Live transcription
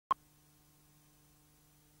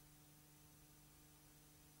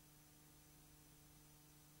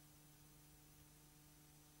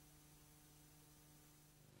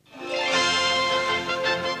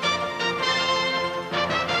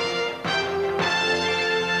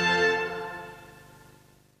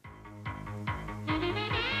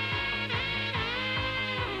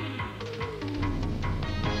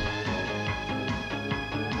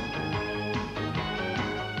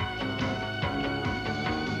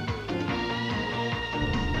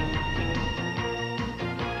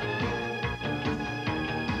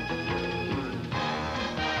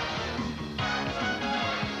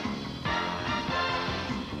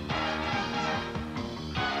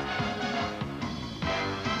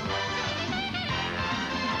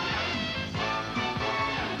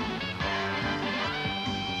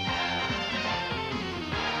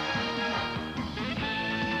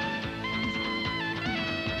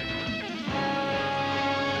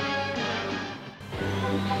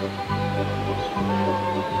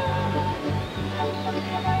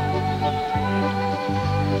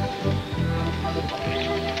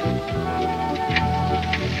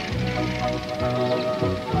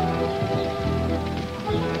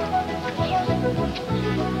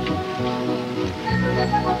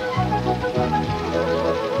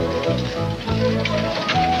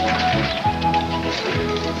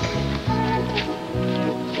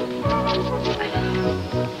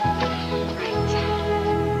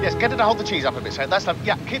Yes, get her to hold the cheese up a bit, so that's lovely.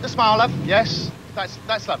 Yeah, keep the smile, love. Yes,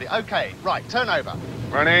 that's lovely. Okay, right, turn over.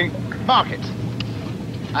 Running. Mark it.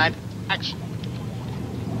 And action.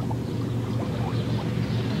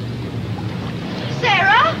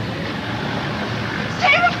 Sarah?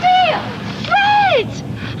 Sara Fields! Fred!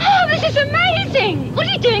 Oh, this is amazing! What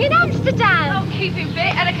are you doing in Amsterdam? Oh, keeping fit.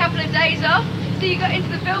 Had a couple of days off. So you got into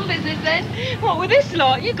the film business then? What, with this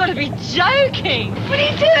lot? You've got to be joking. What are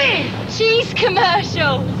you doing? Cheese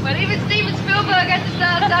commercials. Well, even Steven Spielberg had to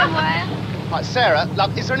start somewhere. Right, Sarah,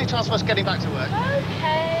 love, is there any chance of us getting back to work?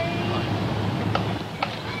 Okay.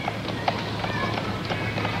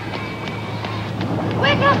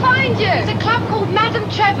 Where can I find you? It's a club called Madame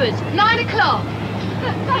Trevor's, 9 o'clock.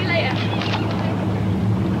 See you later.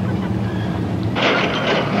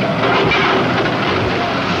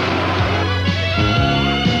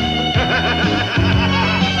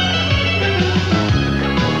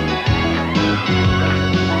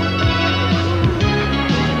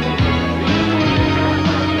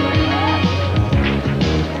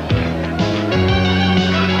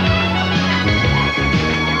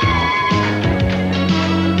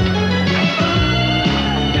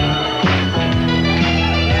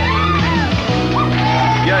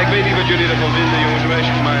 Jullie ervan vinden, jongens en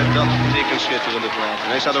meisjes, maar dat vind ik een schitterende plaat. En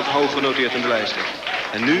hij staat ook hoog genoteerd in de lijsten.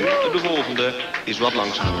 En nu, de volgende, is wat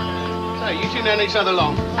langzamer. So, you two known each other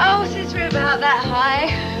long? Oh, since we're about that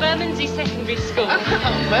high. Bermondsey Secondary School.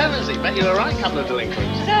 Oh, Bermondsey, bet you're a right couple of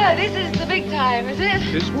delinquents. So, this is the big time, is it?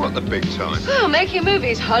 Is what the big time? Oh, making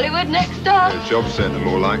movies, Hollywood next door. Job centre,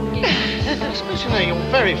 more like. I suppose you know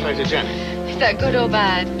you're very photogenic. Is that good or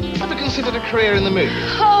bad? Ever considered a career in the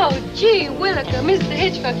movies? Oh, gee, Williker, Mr.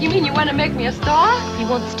 Hitchcock, you mean you want to make me a star? He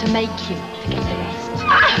wants to make you. Forget the rest.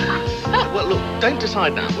 Well, look, don't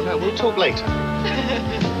decide now. We'll talk later.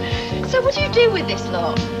 So what do you do with this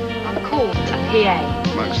lot? I'm called a PA.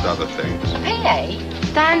 Amongst other things. PA?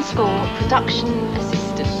 Stands for Production Assistant.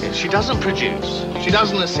 She doesn't produce, she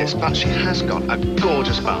doesn't assist, but she has got a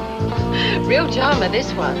gorgeous bum. Real charmer,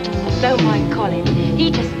 this one. Don't mind Colin.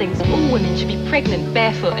 He just thinks all women should be pregnant,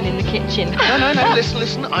 barefoot and in the kitchen. No,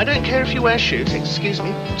 listen. I don't care if you wear shoes. Excuse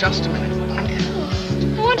me, just a minute.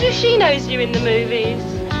 I wonder if she knows you in the movies.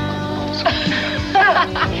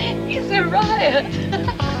 It's a riot.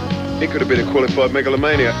 He could have been a qualified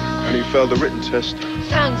megalomaniac, and he failed the written test.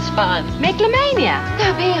 Sounds fun. Megalomania?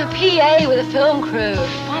 No, being a PA with a film crew.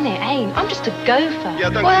 Fun it ain't. I'm just a gopher. Ja,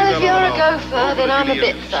 dank Well, u if wel you're a allemaal. gopher, then I'm a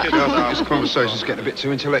Jullie, bitzer. This conversation's getting a bit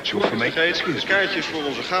too intellectual for me. De kaartjes voor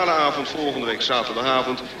onze galaavond volgende week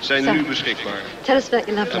zaterdagavond zijn nu beschikbaar. Tell us about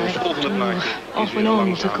your love En het volgende plaatje Off and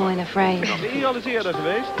on to coin a phrase. Ben je hier al eens eerder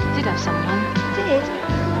geweest? Did have someone. Did?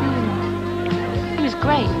 He was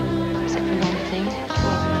great, except for one thing.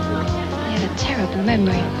 He had a terrible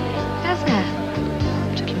memory. How's that?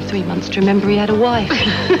 Took him 3 months to remember he had a wife.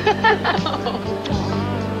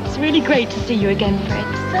 It's really great to see you again, Fred.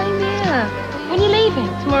 Same here. When are you leaving?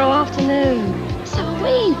 Tomorrow afternoon. So are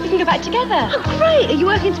we. We can go back together. Oh, great. Are you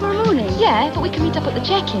working tomorrow morning? Yeah, but we can meet up at the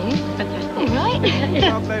check-in. All right?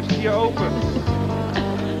 Vanavond blijft hier open.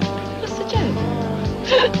 What's the joke?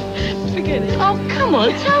 Forget it. Oh, come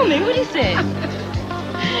on, tell me. What is it?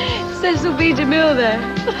 Cecil B. DeMille there.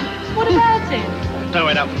 What about it? Don't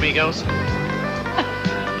wait up for me, girls.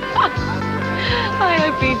 I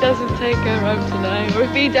hope he doesn't take her home tonight. Or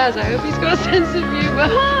if he does, I hope he's got a sense of humour.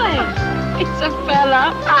 Why? It's a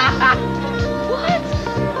fella. What?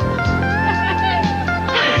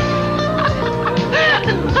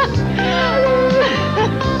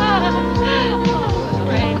 Oh,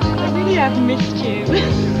 Fred, I really have missed you.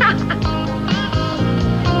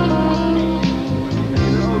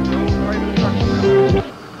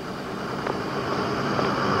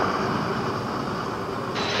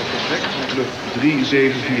 Vlucht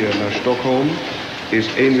 374 naar Stockholm is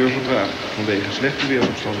 1 uur vertraagd vanwege slechte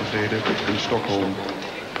weersomstandigheden in Stockholm.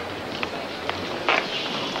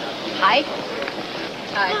 Hi.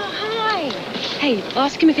 Hi. Oh, hi. Hey,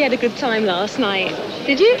 ask him if he had a good time last night.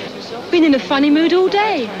 Did you? Been in a funny mood all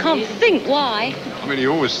day. Can't think why. I mean, he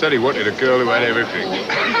always said he wanted a girl who had everything.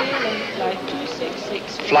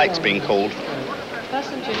 Flight's been called.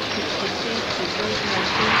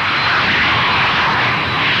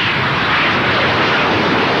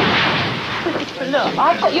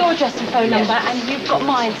 I've got your address and phone number, and you've got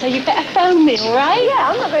mine, so you better phone me, all right? Yeah,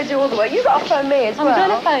 I'm not going to do all the work. You've got to phone me as well. I'm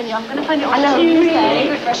going to phone you. I'm going to phone you on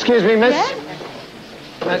Tuesday. Excuse me, miss. Yeah?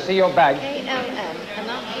 Can I see your bag? KLM, and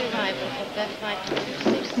after arrival for bed flight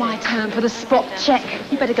 266. My turn for the spot check.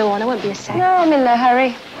 You better go on. I won't be a sec. No, I'm in no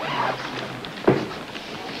hurry.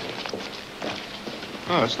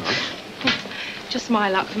 Oh, that's nice. Just my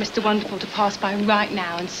luck for Mr. Wonderful to pass by right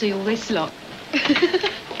now and see all this lot.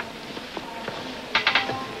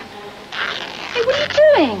 Hey, what are you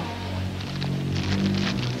doing?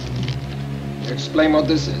 Explain what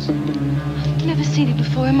this is. I've never seen it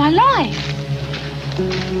before in my life.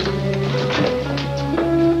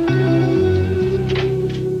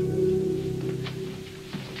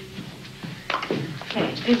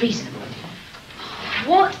 Fred, be reasonable.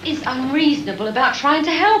 What is unreasonable about trying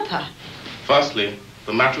to help her? Firstly,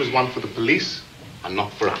 the matter is one for the police and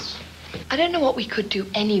not for us. I don't know what we could do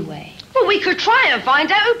anyway. Well, we could try and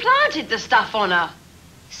find out who planted the stuff on her.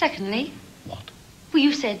 Secondly... What? Well,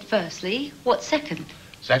 you said firstly. What's second?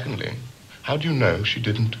 Secondly, how do you know she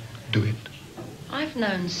didn't do it? I've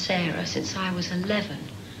known Sarah since I was 11.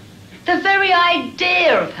 The very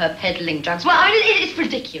idea of her peddling drugs, well, I mean, it's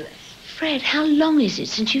ridiculous. Fred, how long is it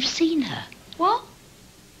since you've seen her? What?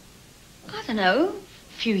 I don't know.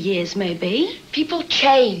 A few years, maybe. People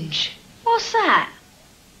change. What's that?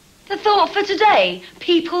 The thought for today?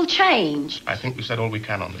 People change. I think we said all we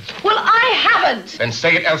can on this. Well, I haven't. Then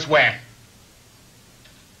say it elsewhere.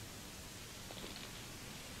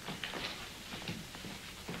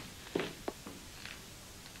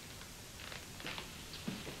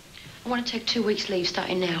 I want to take 2 weeks' leave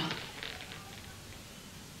starting now.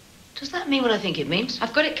 Does that mean what I think it means?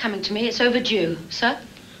 I've got it coming to me. It's overdue. Sir?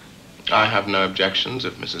 I have no objections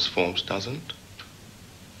if Mrs. Forbes doesn't.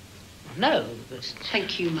 No, but...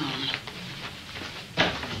 Thank you, Mum.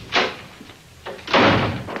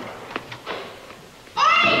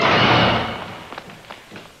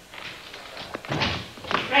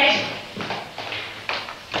 Fred!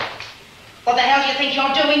 What the hell do you think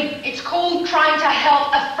you're doing? It's called trying to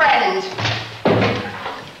help a friend.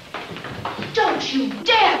 Don't you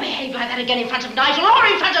dare behave like that again in front of Nigel or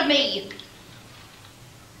in front of me!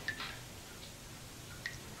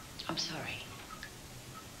 I'm sorry.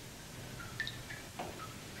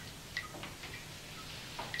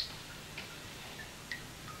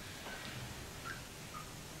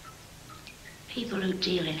 People who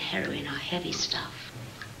deal in heroin are heavy stuff.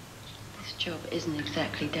 This job isn't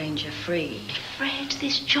exactly danger-free. Fred,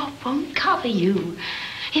 this job won't cover you.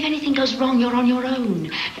 If anything goes wrong, you're on your own.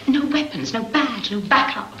 No weapons, no badge, no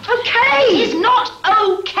backup. Okay! It's not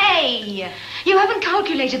okay! You haven't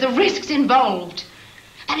calculated the risks involved.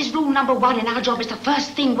 That is rule number 1 in our job. It's the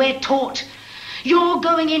first thing we're taught. You're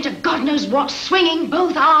going into God knows what, swinging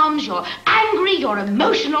both arms. You're angry, you're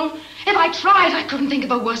emotional. If I tried, I couldn't think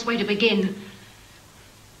of a worse way to begin.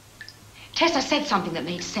 Tessa said something that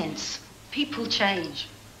made sense. People change.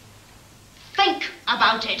 Think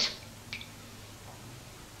about it.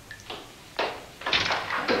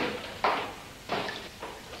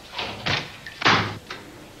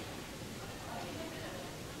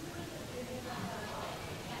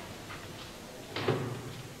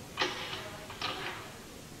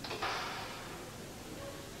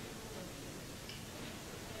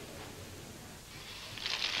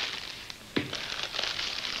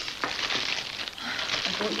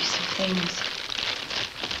 I bought you some things.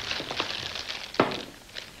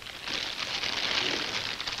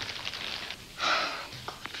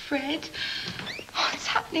 God, Fred, what's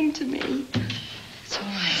happening to me? It's all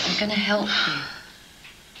right. I'm going to help you.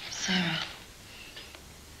 Sarah,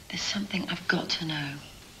 there's something I've got to know.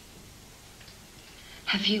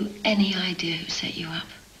 Have you any idea who set you up?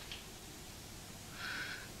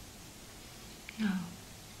 No.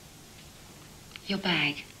 Your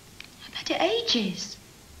bag. I've had it ages.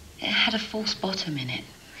 It had a false bottom in it.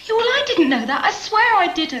 Yeah, well, I didn't know that. I swear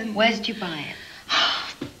I didn't. Where did you buy it?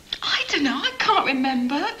 I don't know. I can't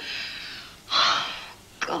remember. Oh,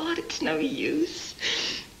 God, it's no use.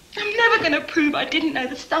 I'm never going to prove I didn't know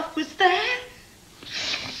the stuff was there.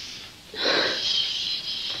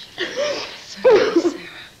 Sarah.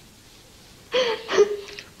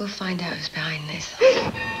 We'll find out who's behind this.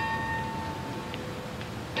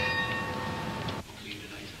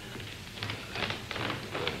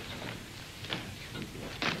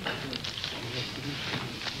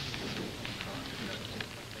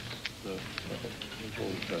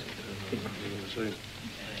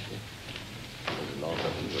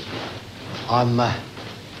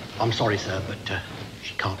 I'm sorry, sir, but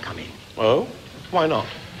she can't come in. Oh? Why not?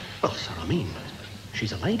 Well, sir, I mean,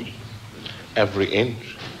 she's a lady. Every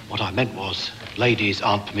inch What I meant was, ladies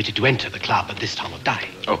aren't permitted to enter the club at this time of day.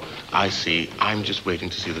 Oh, I see. I'm just waiting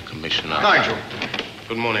to see the commissioner. Nigel.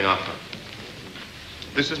 Good morning, Arthur.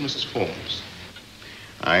 This is Mrs. Forbes.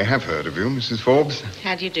 I have heard of you, Mrs. Forbes.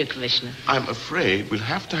 How do you do, Commissioner? I'm afraid we'll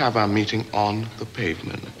have to have our meeting on the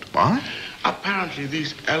pavement. What? Apparently,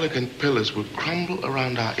 these elegant pillars will crumble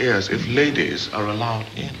around our ears if ladies are allowed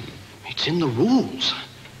in. It's in the rules.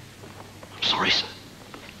 I'm sorry, sir.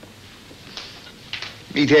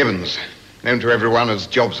 Meet Evans, known to everyone as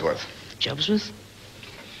Jobsworth. Jobsworth?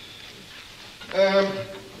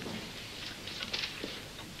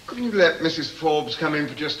 Couldn't you let Mrs. Forbes come in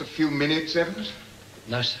for just a few minutes, Evans?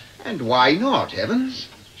 No, sir. And why not, Evans?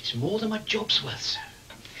 It's more than my job's worth, sir.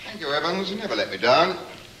 Thank you, Evans. Never let me down.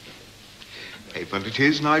 Pavement it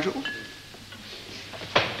is, Nigel.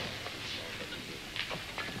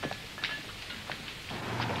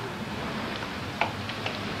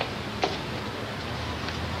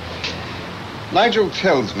 Nigel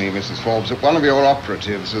tells me, Mrs. Forbes, that one of your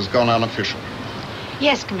operatives has gone unofficial.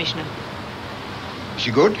 Yes, Commissioner. Is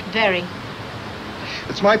she good? Very.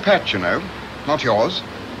 It's my patch, you know, not yours.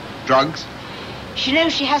 Drugs. She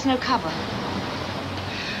knows she has no cover.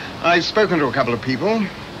 I've spoken to a couple of people.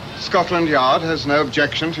 Scotland Yard has no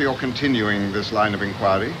objection to your continuing this line of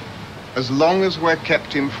inquiry, as long as we're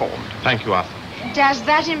kept informed. Thank you, Arthur. Does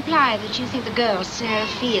that imply that you think the girl, Sara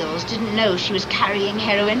Fields, didn't know she was carrying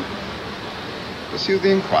heroin? Pursue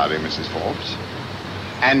the inquiry, Mrs. Forbes,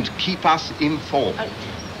 and keep us informed.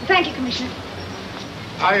 Thank you, Commissioner.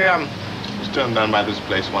 I was turned down by this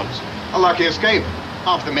place once. A lucky escape.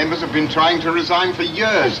 Half the members have been trying to resign for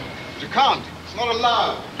years. But you can't. It's not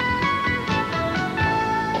allowed.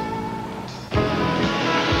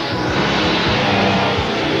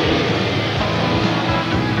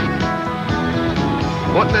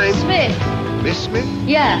 What name? Smith. Miss Smith?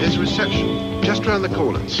 Yeah. There's reception. Just round the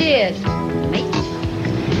corner. Cheers, mate.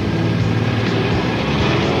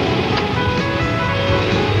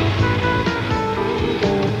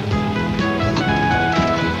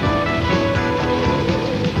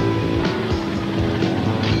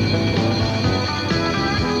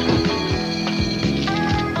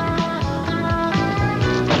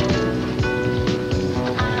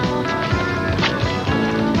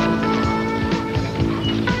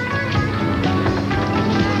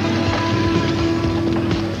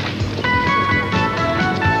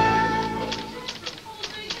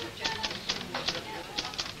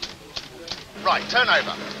 Right, turn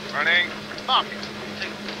over. Running. Mark it.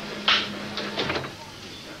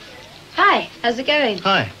 Hi, how's it going?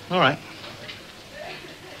 Hi, all right.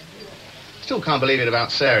 Still can't believe it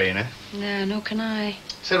about Sarah, you know. No, nor can I.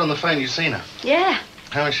 Said on the phone you'd seen her. Yeah.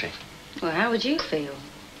 How is she? Well, how would you feel?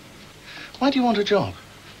 Why do you want a job?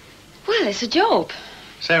 Well, it's a job.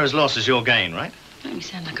 Sarah's loss is your gain, right? Make me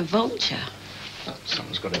sound like a vulture. Well,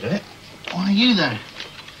 someone's got to do it. Why are you, though?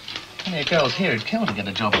 Plenty of girls here who'd kill to get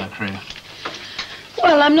a job in a crew.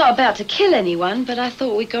 Well, I'm not about to kill anyone, but I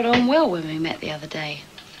thought we got on well when we met the other day.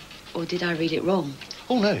 Or did I read it wrong?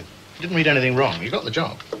 Oh, no. You didn't read anything wrong. You got the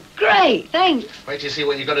job. Great, thanks. Wait till you see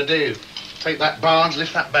what you've got to do. Take that barge,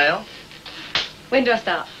 lift that bale. When do I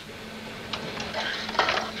start?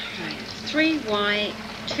 Right, 3 white,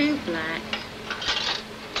 2 black,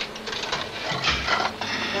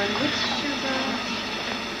 1 with sugar.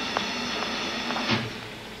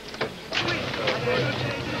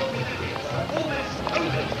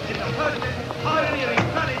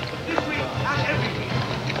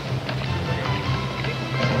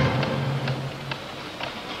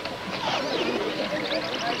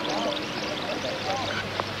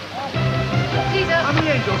 How many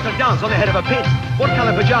angels can dance on the head of a pin? What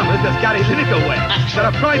colour pyjamas does Gary Lineker wear? There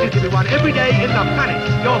are prizes to be won every day in the Planet,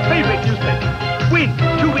 your favourite newspaper. Win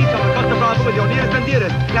 2 weeks on the Costa Brava with your nearest and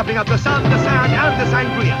dearest, lapping up the sun, the sand and the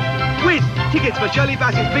sangria. Win tickets for Shirley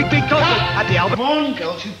Bassey's big concert at the Albert... Come on,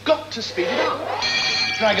 girls, you've got to speed it up.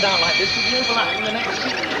 Drag it out like this, we'll be overlapping the next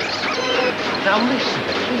sequence. Now listen,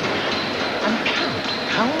 please, and count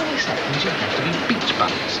how many seconds you have to be beach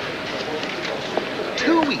bunnies.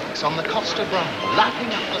 2 weeks on the Costa Brava, lapping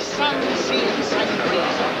up the sun, sea and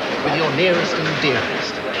sangria with your nearest and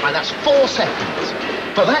dearest. Why, that's 4 seconds.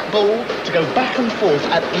 For that ball to go back and forth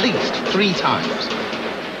at least 3 times.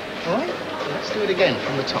 All right? Let's do it again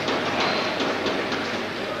from the top.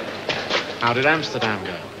 How did Amsterdam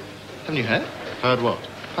go? Haven't you heard? Heard what?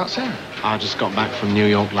 About Sarah. I just got back from New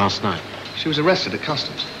York last night. She was arrested at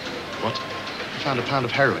customs. What? They found a pound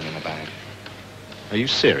of heroin in her bag. Are you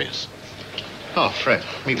serious? Oh, Fred,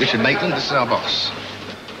 meet Richard Maitland. This is our boss.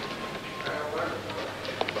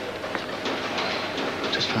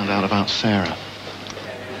 Just found out about Sarah.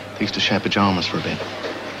 They used to share pyjamas for a bit.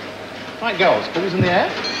 Right, girls, balls in the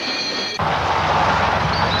air.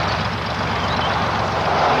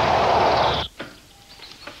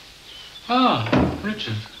 Ah,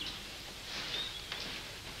 Richard.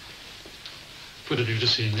 Good of you to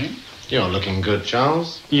see me. You're looking good,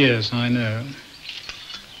 Charles. Yes, I know.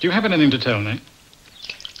 Do you have anything to tell me?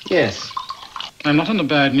 Yes. I'm not in the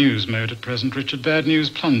bad news mode at present, Richard. Bad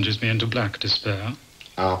news plunges me into black despair.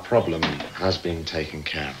 Our problem has been taken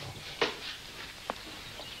care of.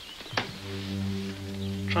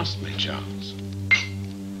 Trust me, Charles.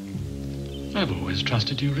 I've always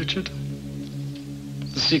trusted you, Richard.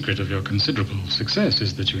 The secret of your considerable success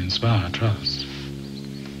is that you inspire trust.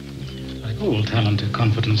 Like all talented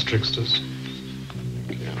confidence tricksters.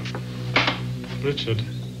 Richard,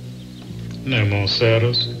 no more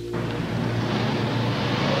Saras.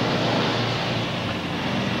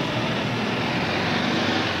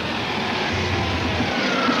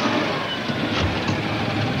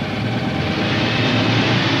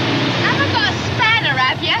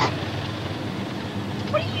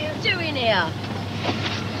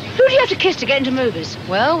 Who do you have to kiss to get into movies?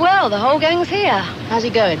 Well, the whole gang's here. How's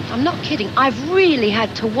it going? I'm not kidding. I've really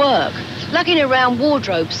had to work. Lugging around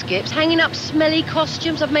wardrobe skips, hanging up smelly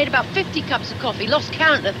costumes. I've made about 50 cups of coffee, lost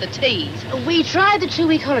count of the teas. We tried the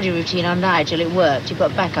 2-week holiday routine on Nigel. It worked. You've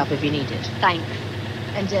got backup if you need it. Thanks.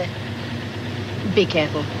 And, be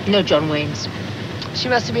careful. No John Waynes. She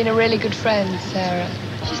must have been a really good friend, Sarah.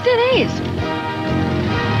 She still is.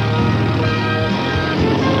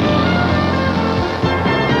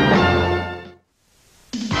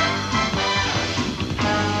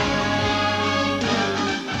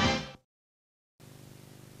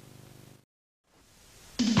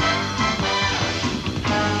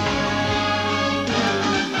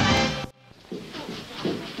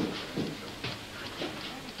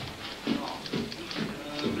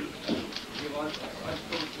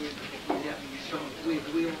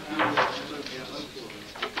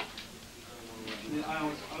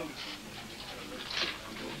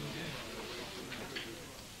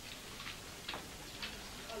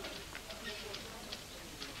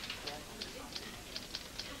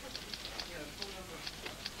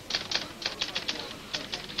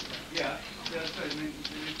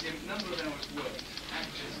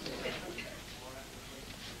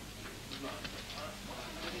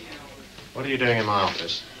 What are you doing in my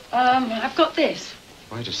office? I've got this.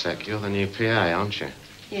 Wait a sec, you're the new PA, aren't you?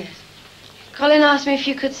 Yes. Colin asked me if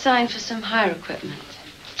you could sign for some hire equipment.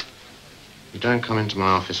 You don't come into my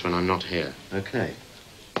office when I'm not here, okay?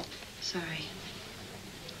 Sorry.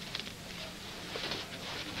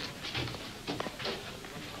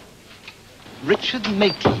 Richard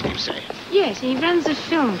Maitland, you say? Yes, he runs a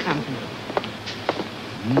film company.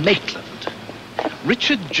 Maitland.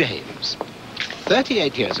 Richard James,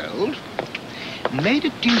 38 years old, made a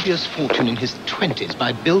dubious fortune in his 20s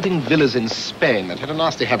by building villas in Spain that had a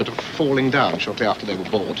nasty habit of falling down shortly after they were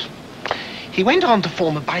bought. He went on to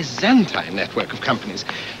form a Byzantine network of companies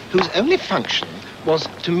whose only function was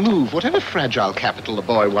to move whatever fragile capital the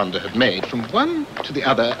boy wonder had made from one to the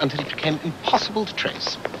other until it became impossible to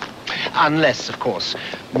trace. Unless, of course,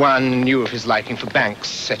 one knew of his liking for banks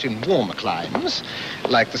set in warmer climes,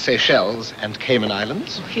 like the Seychelles and Cayman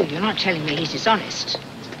Islands. Oh, Hugh, you're not telling me he's dishonest.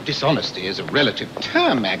 Dishonesty is a relative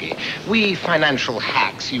term, Maggie. We financial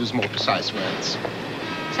hacks use more precise words.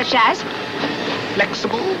 Such as?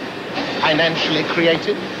 Flexible, financially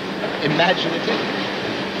creative, imaginative.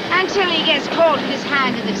 Until he gets caught with his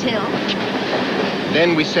hand in the till.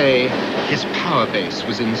 Then we say his power base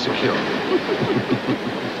was insecure.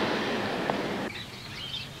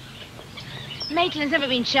 Maitland's never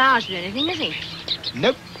been charged with anything, has he?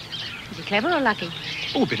 Nope. Is he clever or lucky?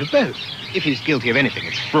 Oh, a bit of both. If he's guilty of anything,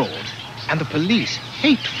 it's fraud. And the police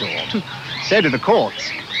hate fraud. So do the courts.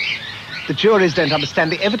 The juries don't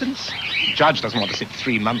understand the evidence. The judge doesn't want to sit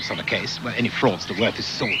 3 months on a case where any fraudster worth his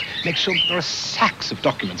salt. Make sure there are sacks of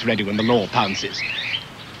documents ready when the law pounces.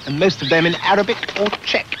 And most of them in Arabic or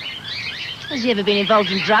Czech. Has he ever been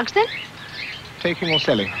involved in drugs, then? Taking or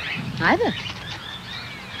selling? Either.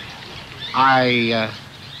 I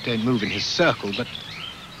don't move in his circle, but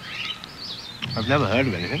I've never heard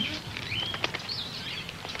of anything.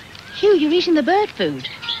 Hugh, you're eating the bird food.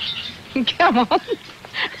 Come on.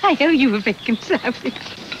 I owe you a bacon sandwich.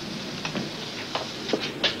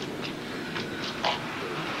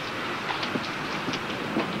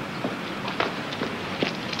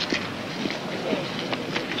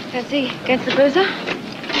 Fancy against the boozer?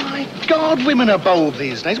 My God, women are bold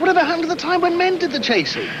these days. Whatever happened to the time when men did the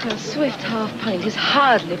chasing? A swift half pint is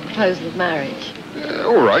hardly a proposal of marriage.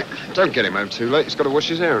 All right. Don't get him home too late. He's got to wash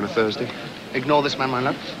his hair on a Thursday. Ignore this man, my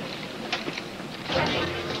love.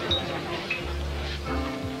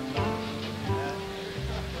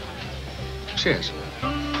 Cheers.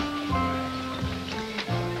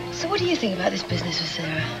 So what do you think about this business with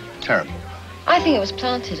Sarah? Terrible. I think it was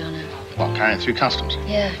planted on her. What, carrying it through customs?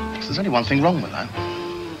 Yeah. So there's only one thing wrong with that.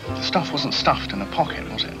 The stuff wasn't stuffed in a pocket,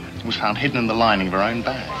 was it? It was found hidden in the lining of her own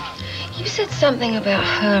bag. You said something about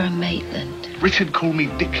her and Maitland. Richard called me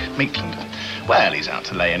Dick Maitland. Well, he's out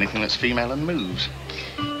to lay anything that's female and moves.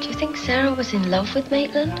 Do you think Sarah was in love with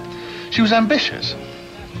Maitland? She was ambitious.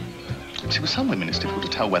 See, with some women, it's difficult to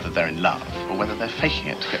tell whether they're in love or whether they're faking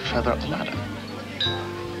it to get further up the ladder.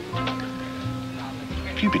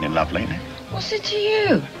 Have you been in love lately? What's it to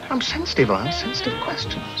you? I'm sensitive. I ask sensitive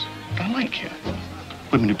questions. I like you.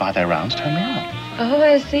 Women who buy their rounds turn me on. Oh,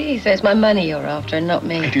 I see. So it's my money you're after and not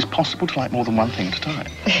me. It is possible to like more than one thing at a time.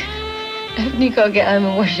 Haven't you got to get home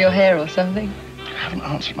and wash your hair or something? You haven't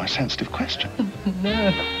answered my sensitive question. No,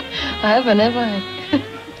 I haven't, have I?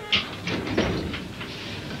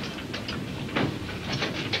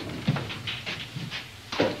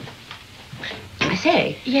 I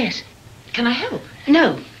say, yes. Can I help?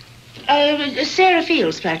 No. Sara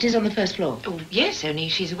Fields' flat is on the first floor. Oh, yes, only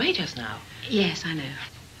she's away just now. Yes, I know.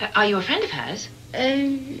 Are you a friend of hers?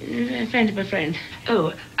 A friend of a friend.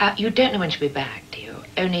 Oh, you don't know when she'll be back, do you?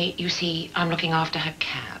 Only, you see, I'm looking after her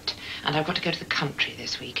cat, and I've got to go to the country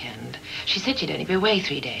this weekend. She said she'd only be away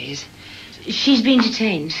 3 days. She's been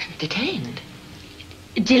detained. Detained?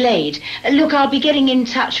 Delayed. Look, I'll be getting in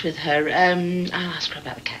touch with her. I'll ask her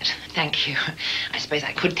about the cat. Thank you. I suppose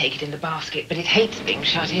I could take it in the basket, but it hates being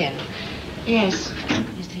shut in. Yes.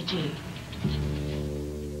 Yes, they do.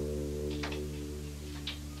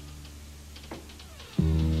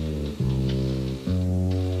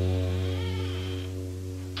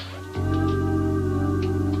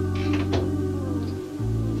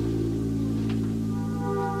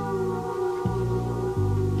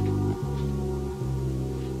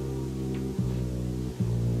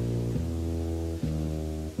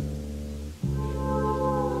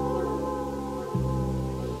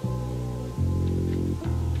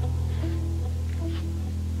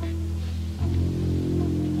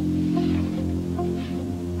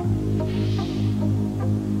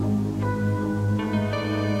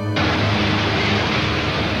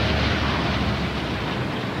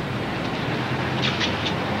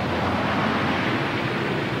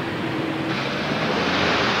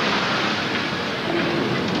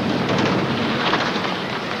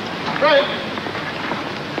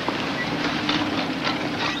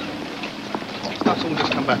 That's all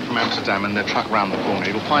just come back from Amsterdam and their truck round the corner.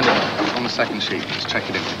 You'll find it on the second sheet. Just check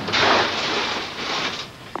it in.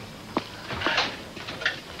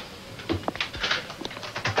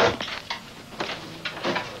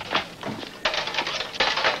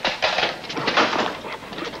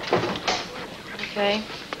 Okay.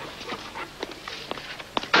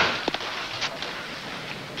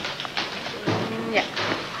 Yeah.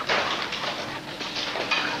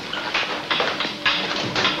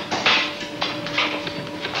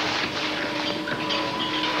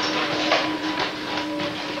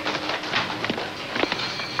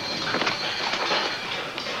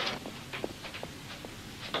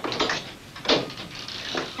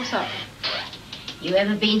 What's up? You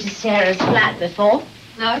ever been to Sarah's flat before?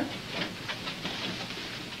 No.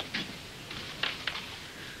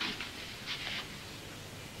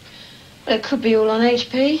 Well, it could be all on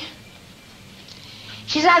HP.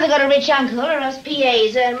 She's either got a rich uncle or else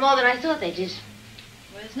PAs earn more than I thought they did.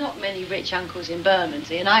 Well, there's not many rich uncles in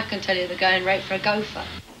Bermondsey, and I can tell you the going rate for a gopher.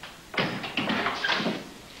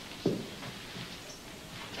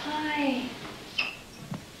 Hi.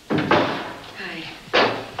 Hi.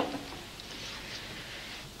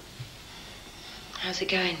 How's it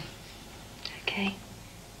going? Okay.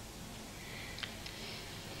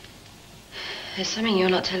 There's something you're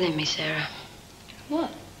not telling me, Sarah. What?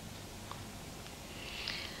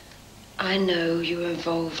 I know you were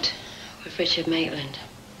involved with Richard Maitland.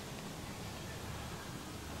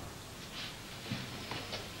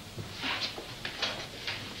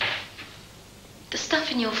 The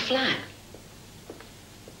stuff in your flat.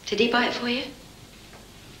 Did he buy it for you?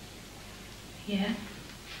 Yeah.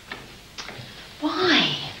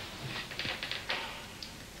 Why?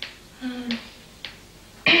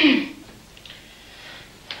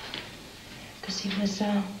 Because he was,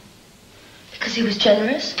 Because he was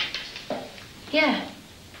generous? Yeah.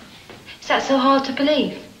 Is that so hard to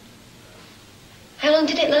believe? How long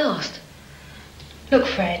did it last? Look,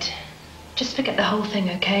 Fred, just forget the whole thing,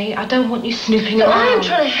 okay? I don't want you snooping But around. I am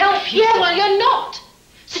trying to help you. Yeah, well, you're not.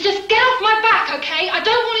 So just get off my back, okay? I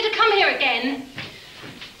don't want you to come here again.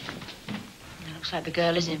 It looks like the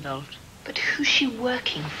girl is involved. But who's she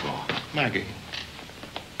working for? Maggie.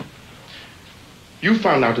 You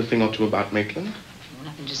found out a thing or two about Maitland?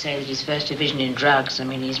 Nothing to say that he's first division in drugs. I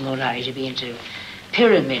mean, he's more likely to be into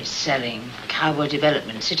pyramid selling, cowboy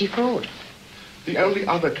development, city fraud. The only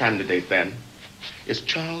other candidate, then, is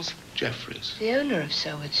Charles Jeffries. The owner of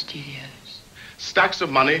Selwood Studios. Stacks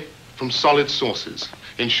of money from solid sources.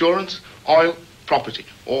 Insurance, oil, property.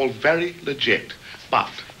 All very legit.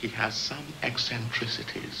 But he has some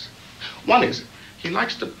eccentricities. One is, he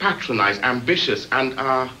likes to patronize ambitious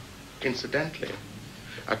and, incidentally,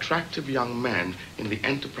 attractive young men in the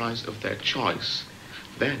enterprise of their choice.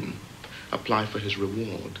 Then apply for his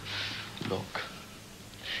reward. Look,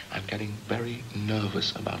 I'm getting very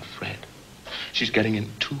nervous about Fred. She's getting in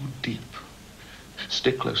too deep.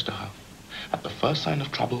 Stick close to her. At the first sign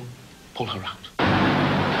of trouble, pull her out.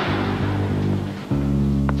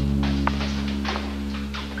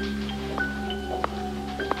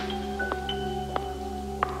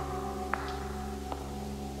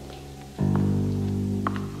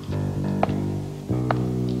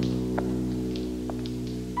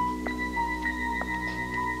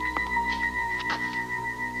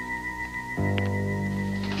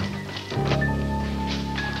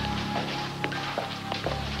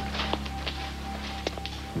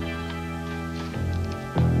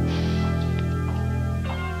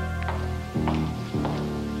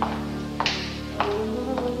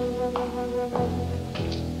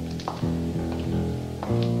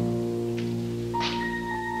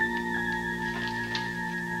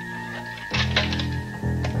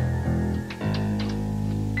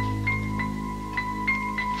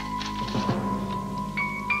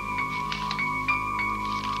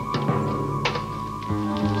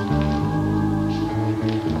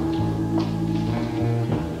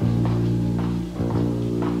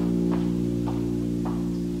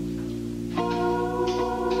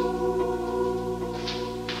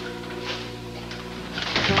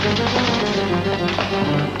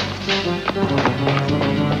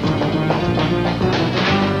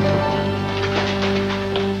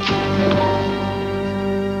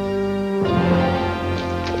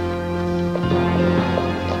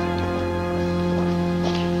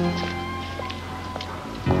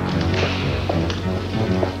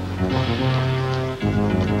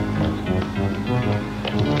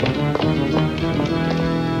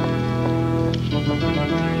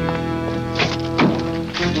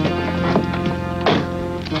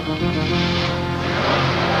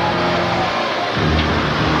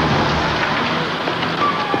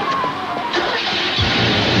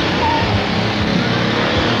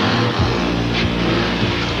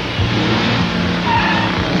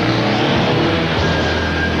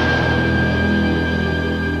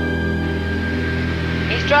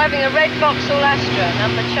 Driving a red Vauxhall Astra,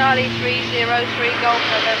 number Charlie 303 Golf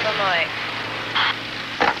November Mike.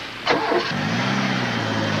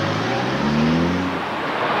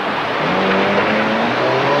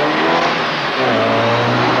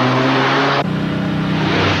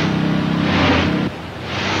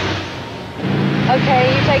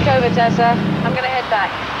 Okay, you take over, Tessa. I'm gonna head back.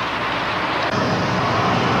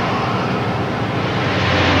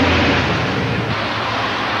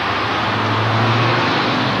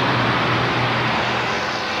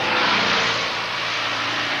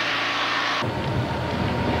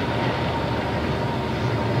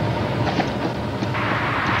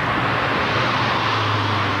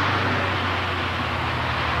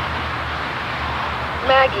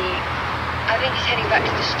 Maggie, I think he's heading back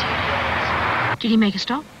to the studios. Did he make a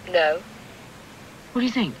stop? No. What do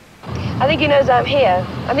you think? I think he knows I'm here.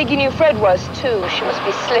 I think he knew Fred was, too. She must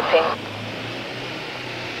be slipping.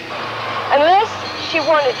 Unless she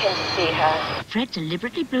wanted him to see her. Fred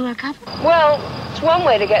deliberately blew her cover? Well, it's one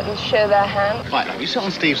way to get them to show their hand. Right, now, you sit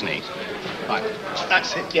on Steve's knee. Right,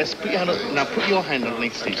 that's it. Yes, put your hand on, now put your hand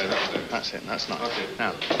underneath Steve's knee. That's it, that's nice.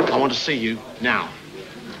 Now, I want to see you now.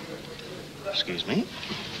 Excuse me.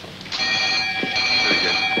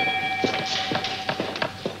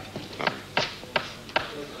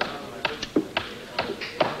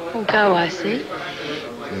 Oh, go, I see.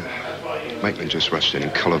 Yeah. Maitland just rushed in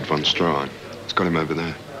and collared Von Stroheim. It's got him over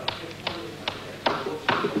there.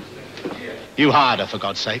 You hired her, for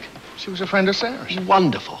God's sake. She was a friend of Sarah's.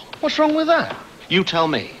 Wonderful. What's wrong with that? You tell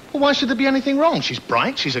me. Well, why should there be anything wrong? She's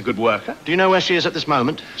bright, she's a good worker. Do you know where she is at this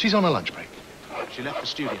moment? She's on a lunch break. She left the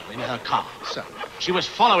studio in her car. So? She was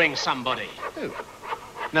following somebody. Who?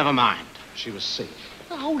 Never mind. She was sick.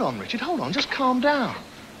 Now, hold on, Richard, hold on. Just calm down.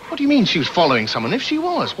 What do you mean she was following someone? If she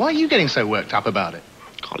was, why are you getting so worked up about it?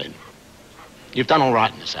 Colin, you've done all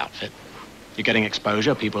right in this outfit. You're getting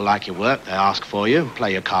exposure. People like your work. They ask for you.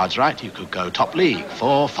 Play your cards right. You could go top league. 4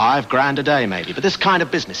 or 5 grand a day, maybe. But this kind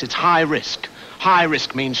of business, it's high risk. High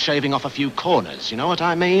risk means shaving off a few corners, you know what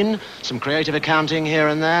I mean? Some creative accounting here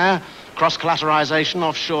and there, cross-collateralization,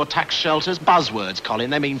 offshore tax shelters, buzzwords, Colin,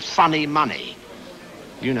 they mean funny money.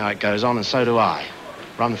 You know it goes on, and so do I.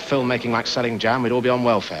 Run filmmaking like selling jam, we'd all be on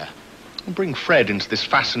welfare. And bring Fred into this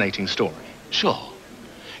fascinating story. Sure.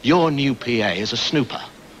 Your new PA is a snooper.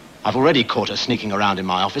 I've already caught her sneaking around in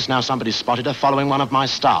my office. Now somebody's spotted her following one of my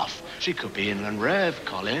staff. She could be Inland Rev,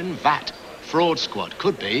 Colin, VAT, fraud squad.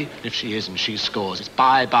 Could be. If she is and she scores, it's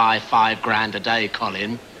bye-bye $5 a day,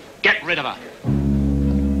 Colin. Get rid of her.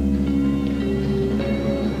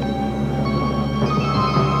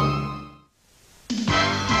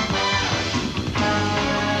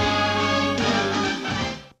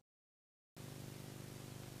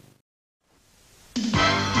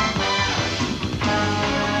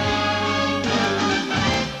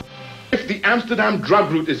 If the Amsterdam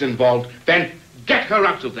drug route is involved, then get her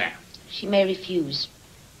out of there. She may refuse.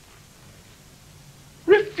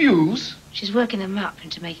 Refuse? She's working them up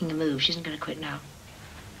into making a move. She isn't going to quit now.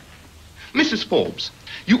 Mrs. Forbes,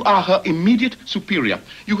 you are her immediate superior.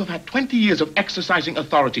 You have had 20 years of exercising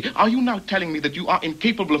authority. Are you now telling me that you are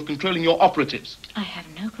incapable of controlling your operatives? I have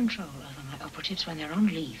no control over my operatives when they're on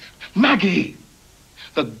leave. Maggie,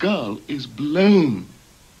 the girl is blown.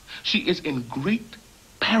 She is in great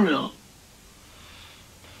peril.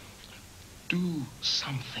 Do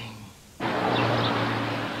something.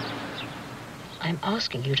 I'm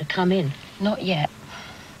asking you to come in. Not yet.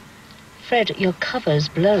 Fred, your cover's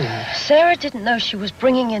blown. Sarah didn't know she was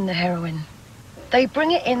bringing in the heroin. They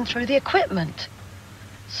bring it in through the equipment.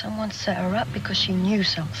 Someone set her up because she knew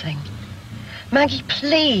something. Maggie,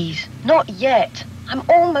 please, not yet. I'm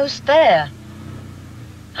almost there.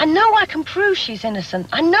 I know I can prove she's innocent.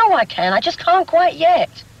 I know I can. I just can't quite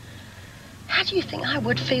yet. How do you think I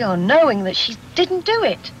would feel knowing that she didn't do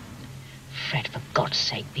it? Fred, for God's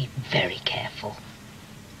sake, be very careful.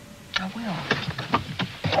 I will.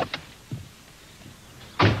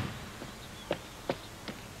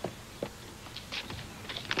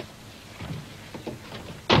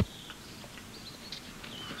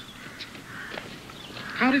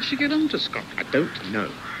 How did she get onto Scotland? I don't know.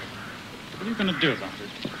 What are you going to do about it?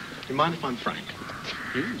 Do you mind if I'm frank?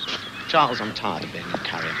 Please. Charles, I'm tired of being a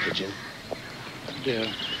carrier pigeon.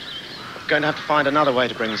 Dear. Going to have to find another way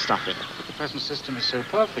to bring the stuff in. But the present system is so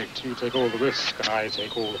perfect. You take all the risk, and I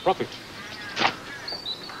take all the profit.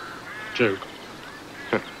 Joke.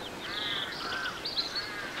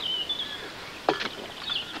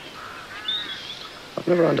 I've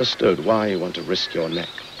never understood why you want to risk your neck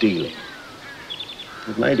dealing.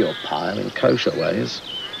 You've made your pile in kosher ways.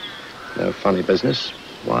 No funny business.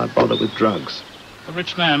 Why bother with drugs? A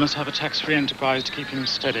rich man must have a tax-free enterprise to keep him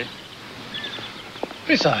steady.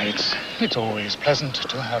 Besides, it's always pleasant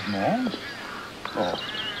to have more. More.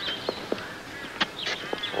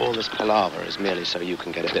 All this palaver is merely so you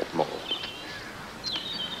can get a bit more.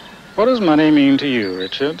 What does money mean to you,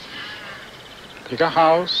 Richard? Bigger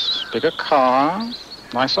house, bigger car,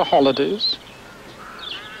 nicer holidays?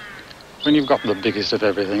 When you've got the biggest of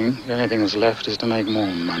everything, the only thing that's left is to make more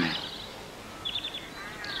money.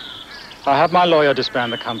 I have my lawyer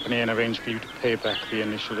disband the company and arrange for you to pay back the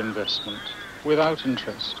initial investment without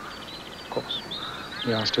interest. Of course,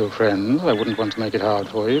 we are still friends. I wouldn't want to make it hard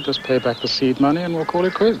for you. Just pay back the seed money and we'll call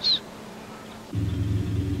it quits.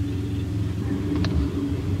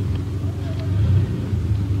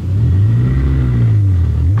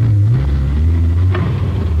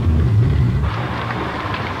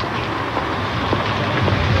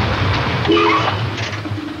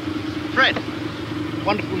 Fred,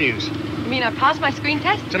 wonderful news. You mean I passed my screen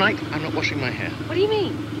test? Tonight, I'm not washing my hair. What do you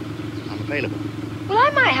mean? I'm available. Well,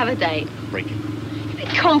 I might have a date. Break it. You're a bit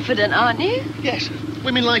confident, aren't you? Yes.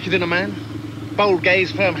 Women like it in a man. Bold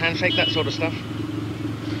gaze, firm handshake, that sort of stuff.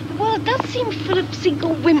 The world does seem full of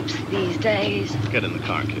single wimps these days. Get in the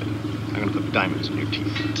car, kid. I'm going to put diamonds in your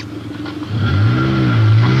teeth.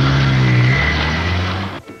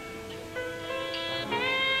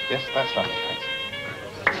 Yes, that's lovely, thanks.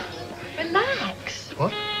 Relax.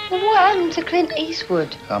 What? Well, what happened to Clint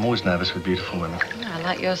Eastwood? I'm always nervous with beautiful women. I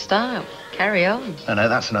like your style. Carry on. No,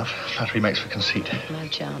 that's enough. Flattery makes for conceit. No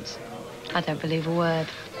chance. I don't believe a word.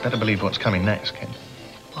 Better believe what's coming next, kid.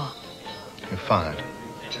 What? You're fired.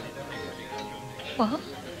 What?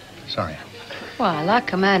 Sorry. Well, I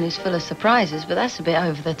like a man who's full of surprises, but that's a bit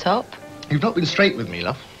over the top. You've not been straight with me,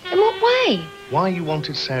 love. In what way? Why you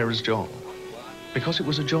wanted Sarah's job? Because it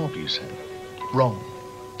was a job, you said. Wrong.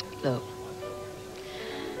 Look.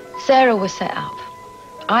 Sarah was set up.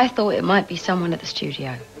 I thought it might be someone at the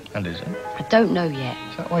studio. And is it? I don't know yet.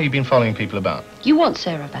 Is that why you've been following people about? You want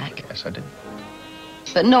Sarah back? Yes, I did.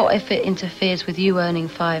 But not if it interferes with you earning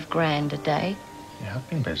 $5,000 a day. Yeah, I've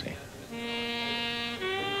been busy.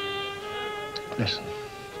 Listen.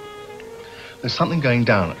 There's something going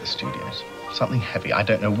down at the studios. Something heavy. I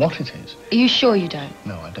don't know what it is. Are you sure you don't?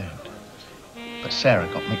 No, I don't. But Sarah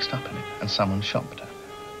got mixed up in it, and someone shopped her.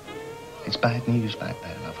 It's bad news back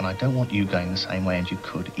there, love, and I don't want you going the same way as you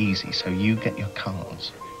could, easy, so you get your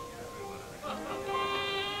cards.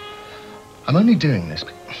 I'm only doing this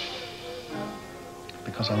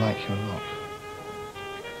because I like you a lot.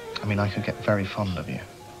 I mean, I could get very fond of you.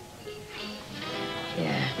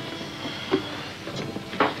 Yeah.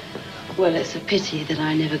 Well, it's a pity that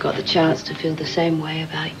I never got the chance to feel the same way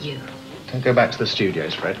about you. Don't go back to the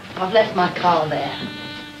studios, Fred. I've left my car there.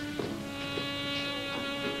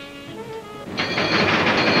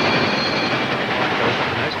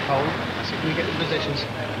 Nice cold. That's it. Can you get the positions?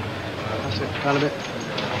 That's it. Down a bit.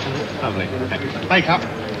 Lovely. Wake up.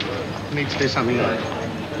 You need to do something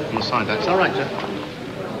on the side. That's all right, Jeff.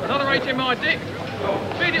 Another HMI, Dick.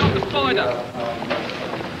 Feed it on the spider.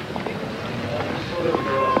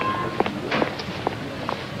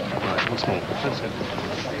 Right, once more. That's it.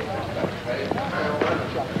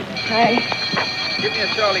 Hey. Give me a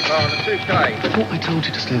Charlie bar and a 2K. I thought I told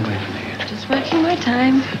you to stay away from here. Just working my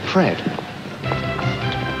time. Fred.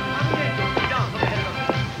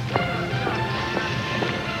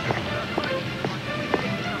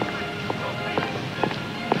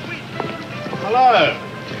 Hello.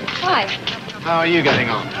 Hi. How are you getting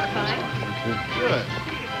on? Fine. Good.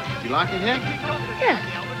 You like it here? Yeah.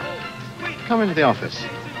 Come into the office.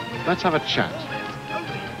 Let's have a chat.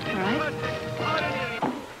 All right.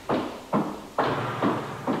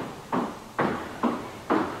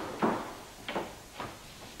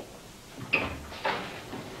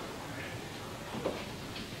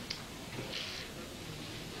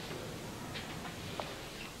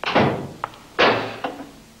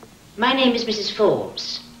 My name is Mrs.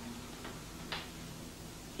 Forbes.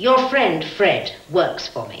 Your friend, Fred, works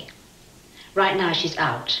for me. Right now she's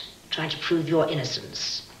out, trying to prove your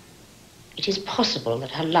innocence. It is possible that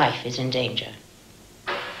her life is in danger.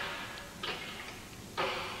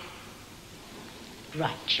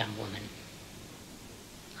 Right, young woman.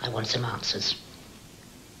 I want some answers.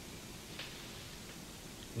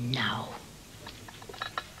 Now.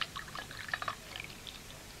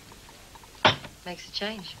 Makes a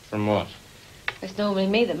change. From what? It's normally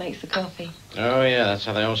me that makes the coffee. Oh, yeah, that's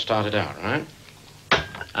how they all started out, right?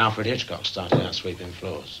 Alfred Hitchcock started out sweeping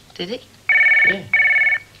floors. Did he? Yeah.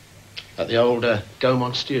 At the old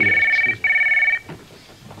Gaumont Studios. Excuse me.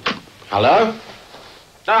 Hello?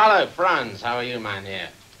 Oh, hello, Franz. How are you, man, here?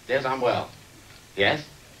 Yes, I'm well. Yes?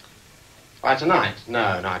 Why, tonight?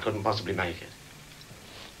 No, I couldn't possibly make it.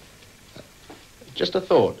 Just a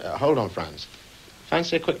thought. Hold on, Franz.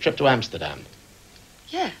 Fancy a quick trip to Amsterdam?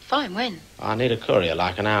 Yeah, fine. When? I need a courier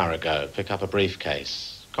like an hour ago. Pick up a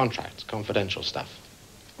briefcase. Contracts, confidential stuff.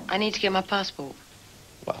 I need to get my passport.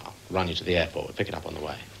 Well, I'll run you to the airport. We'll pick it up on the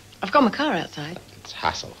way. I've got my car outside. It's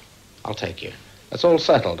hassle. I'll take you. That's all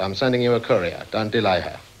settled. I'm sending you a courier. Don't delay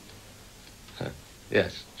her. Huh.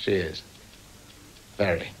 Yes, she is.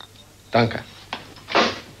 Very. Danke.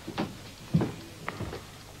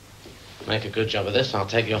 Make a good job of this. I'll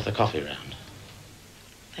take you off the coffee round.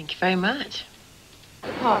 Thank you very much.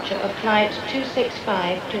 Departure of flight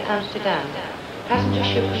 265 to Amsterdam. Passenger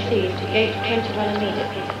should proceed to gate 21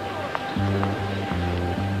 immediately.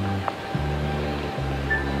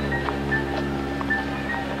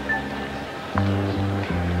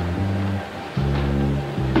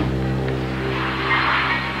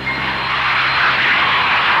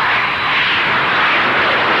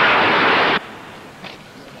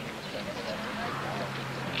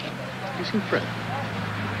 You seen Fred?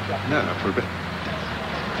 No, not for a bit.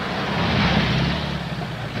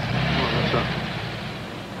 What's up?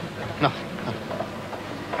 Nothing.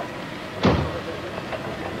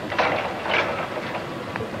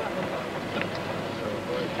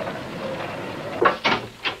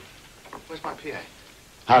 Where's my PA?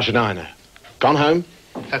 How should I know? Gone home?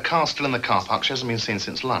 Her car's still in the car park. She hasn't been seen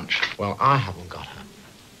since lunch. Well, I haven't got her.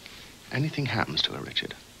 Anything happens to her,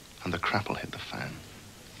 Richard, and the crap will hit the fan.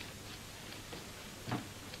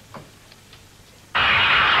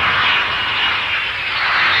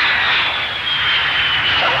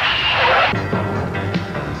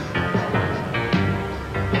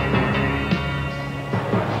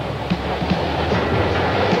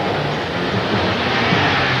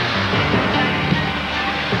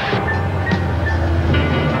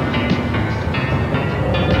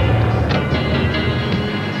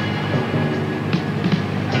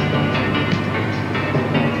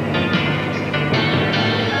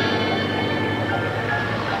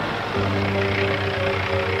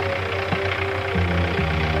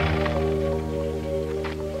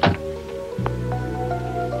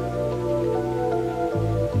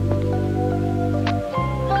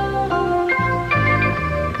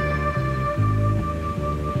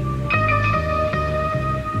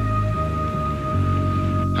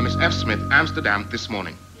 Amsterdam this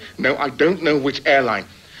morning. No, I don't know which airline.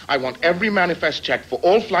 I want every manifest check for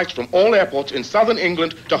all flights from all airports in southern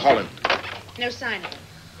England to Holland. No sign of her.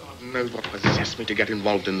 God knows what possessed me to get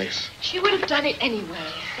involved in this. She would have done it anyway.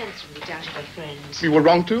 Sensibly doubted her friends. You were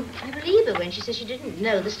wrong too? I believe her when she says she didn't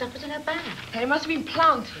know the stuff was in her bag. It must have been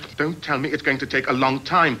planted. Don't tell me it's going to take a long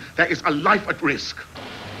time. There is a life at risk.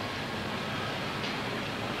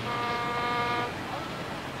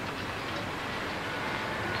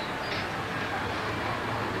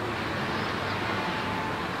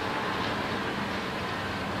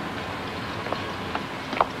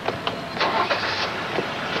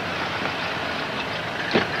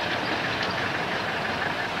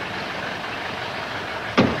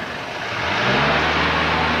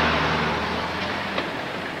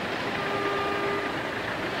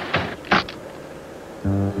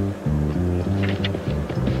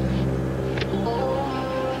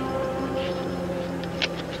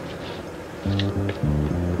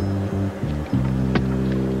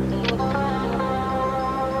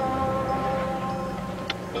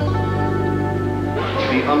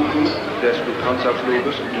 Die Ankunft des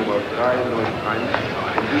Lufthansa-Fluges Nummer 301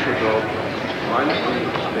 in Düsseldorf meines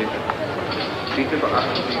Ankunftsweg. Bitte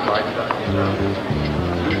beachten Sie weitere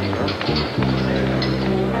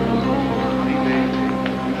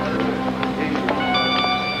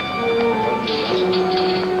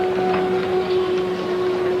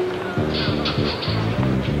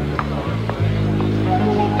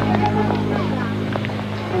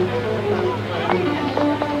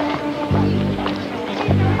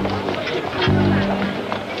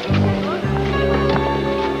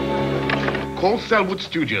Call Selwood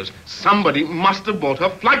Studios. Somebody must have bought her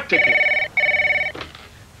flight ticket.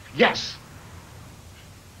 Yes.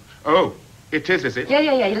 Oh, it is it? Yeah.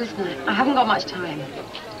 Listen, I haven't got much time.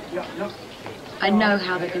 I know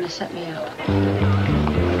how they're going to set me up.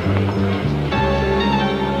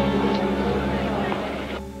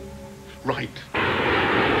 Right.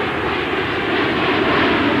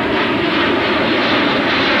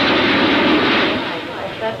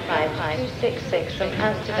 Flight 5266 from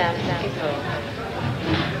Amsterdam to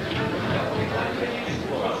Schiphol.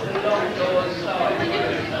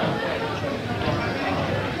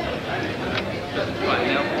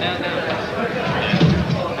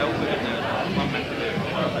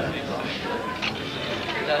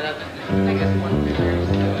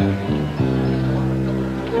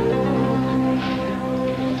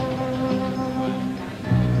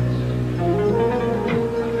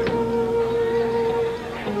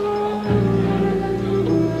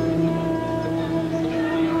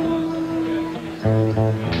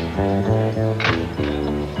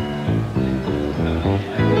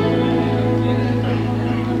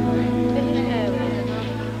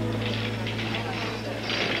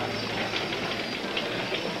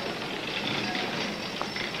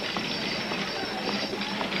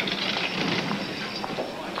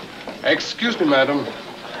 Excuse me, madam.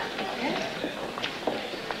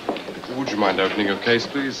 Would you mind opening your case,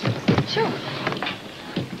 please? Sure.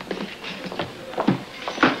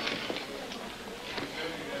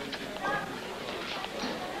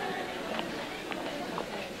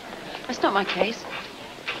 That's not my case.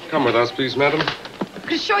 Come with us, please, madam. I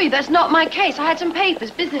can assure you that's not my case. I had some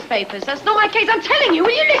papers, business papers. That's not my case. I'm telling you,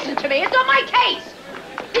 will you listen to me? It's not my case.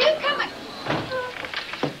 Will you come?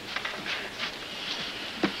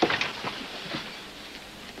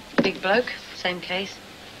 Big bloke, same case,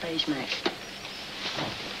 beige Mac.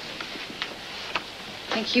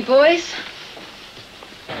 Thank you, boys.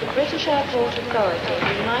 The British Airport Authority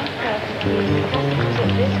remind persons using customs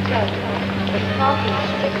at this terminal that parking is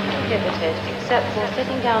strictly prohibited except for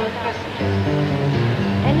sitting down with passengers.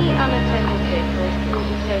 Any unattended vehicles will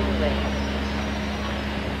be towed away.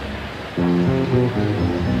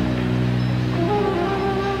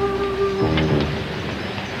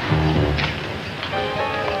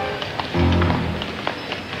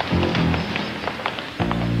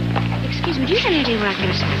 Excuse me, do you have any idea where I can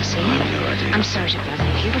get a taxi? No idea. I'm sorry to bother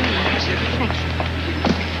you, but I like it. Thank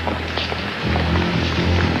you.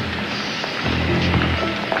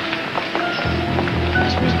 I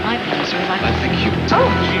suppose it might be easier if I think you... Oh!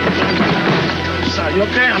 Sorry, you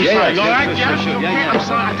okay? I'm Yeah, sorry. yeah, You all right? sure, Yeah? sure, You okay? yeah. I'm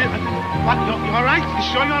sorry. What? You all right? You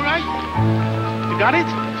sure you're all right? You got it?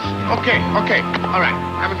 Okay. All right.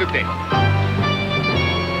 Have a good day.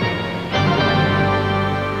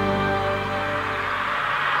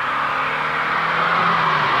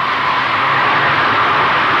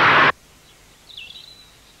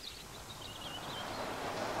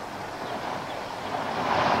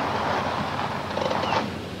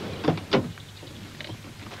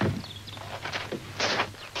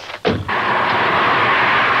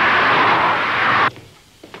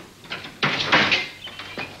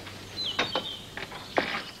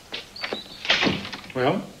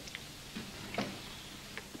 Well?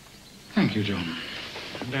 Thank you, John.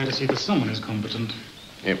 I'm glad to see that someone is competent.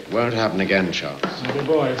 It won't happen again, Charles. My dear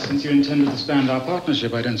boy, since you intend to disband our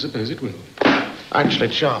partnership, I don't suppose it will. Actually,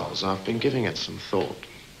 Charles, I've been giving it some thought.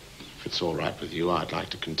 If it's all right with you, I'd like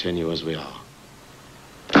to continue as we are.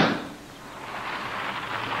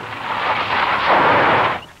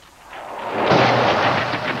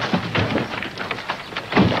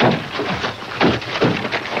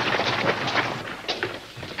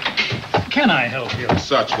 Can I help you?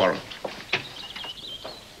 Search warrant.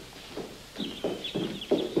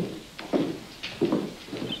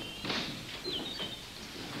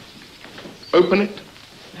 Open it.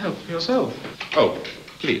 Help yourself. Oh,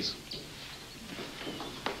 please.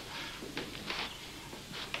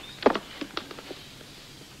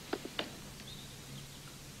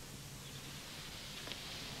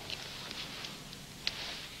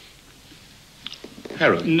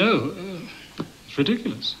 Heroin. No, it's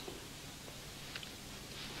ridiculous.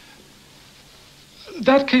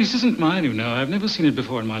 That case isn't mine, you know. I've never seen it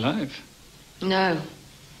before in my life. No,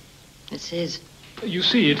 it's his. You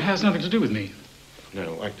see, it has nothing to do with me.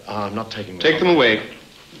 No, I'm not taking them. Take them away.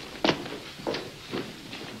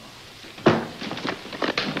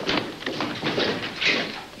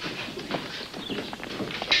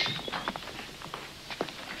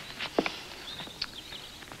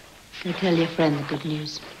 Now tell your friend the good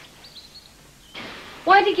news.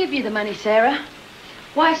 Why'd he give you the money, Sarah?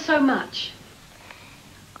 Why so much?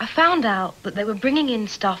 I found out that they were bringing in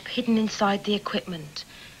stuff hidden inside the equipment.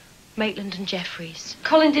 Maitland and Jeffries.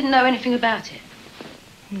 Colin didn't know anything about it?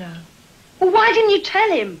 No. Well, why didn't you tell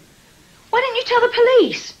him? Why didn't you tell the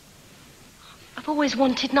police? I've always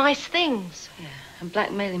wanted nice things. Yeah, and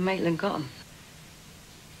blackmailing Maitland got him.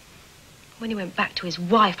 When he went back to his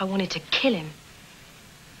wife, I wanted to kill him.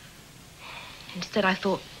 Instead, I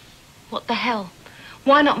thought, what the hell?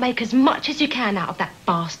 Why not make as much as you can out of that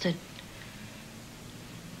bastard?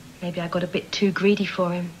 Maybe I got a bit too greedy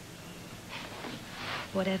for him.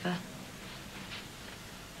 Whatever.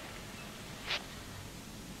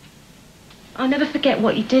 I'll never forget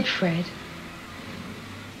what you did, Fred.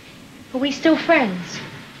 Are we still friends?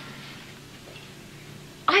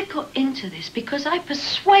 I got into this because I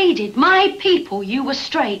persuaded my people you were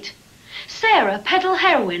straight. Sarah peddle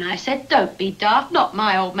heroin. I said, don't be daft, not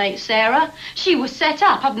my old mate Sarah. She was set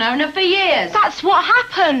up. I've known her for years. That's what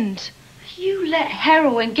happened. You let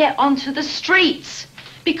heroin get onto the streets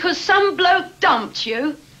because some bloke dumped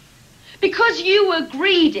you. Because you were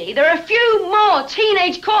greedy, there are a few more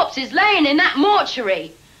teenage corpses laying in that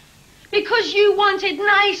mortuary. Because you wanted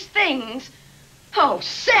nice things. Oh,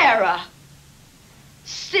 Sarah.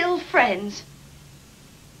 Still friends?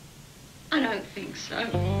 I don't think so.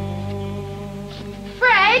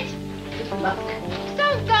 Fred! Good luck.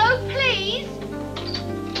 Don't go, please!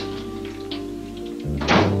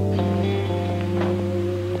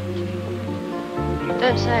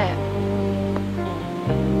 Don't say it.